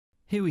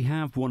Here we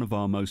have one of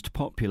our most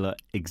popular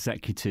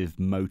executive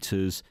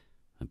motors,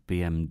 a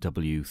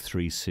BMW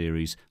 3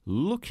 Series,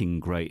 looking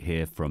great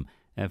here from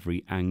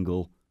every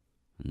angle.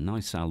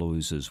 Nice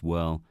alloys as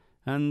well.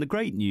 And the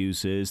great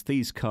news is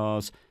these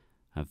cars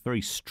have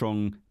very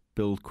strong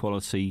build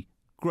quality,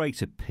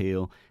 great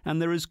appeal,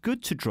 and they're as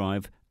good to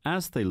drive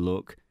as they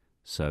look,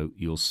 so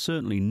you'll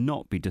certainly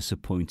not be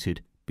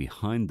disappointed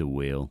behind the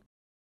wheel.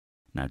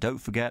 Now don't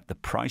forget, the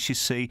price you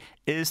see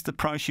is the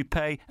price you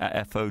pay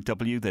at FOW.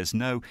 There's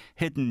no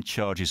hidden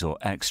charges or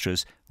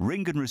extras.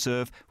 Ring and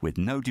reserve with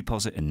no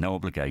deposit and no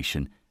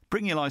obligation.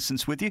 Bring your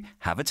licence with you,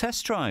 have a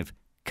test drive.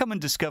 Come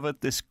and discover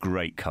this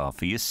great car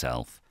for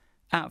yourself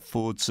at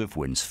Fords of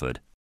Winsford.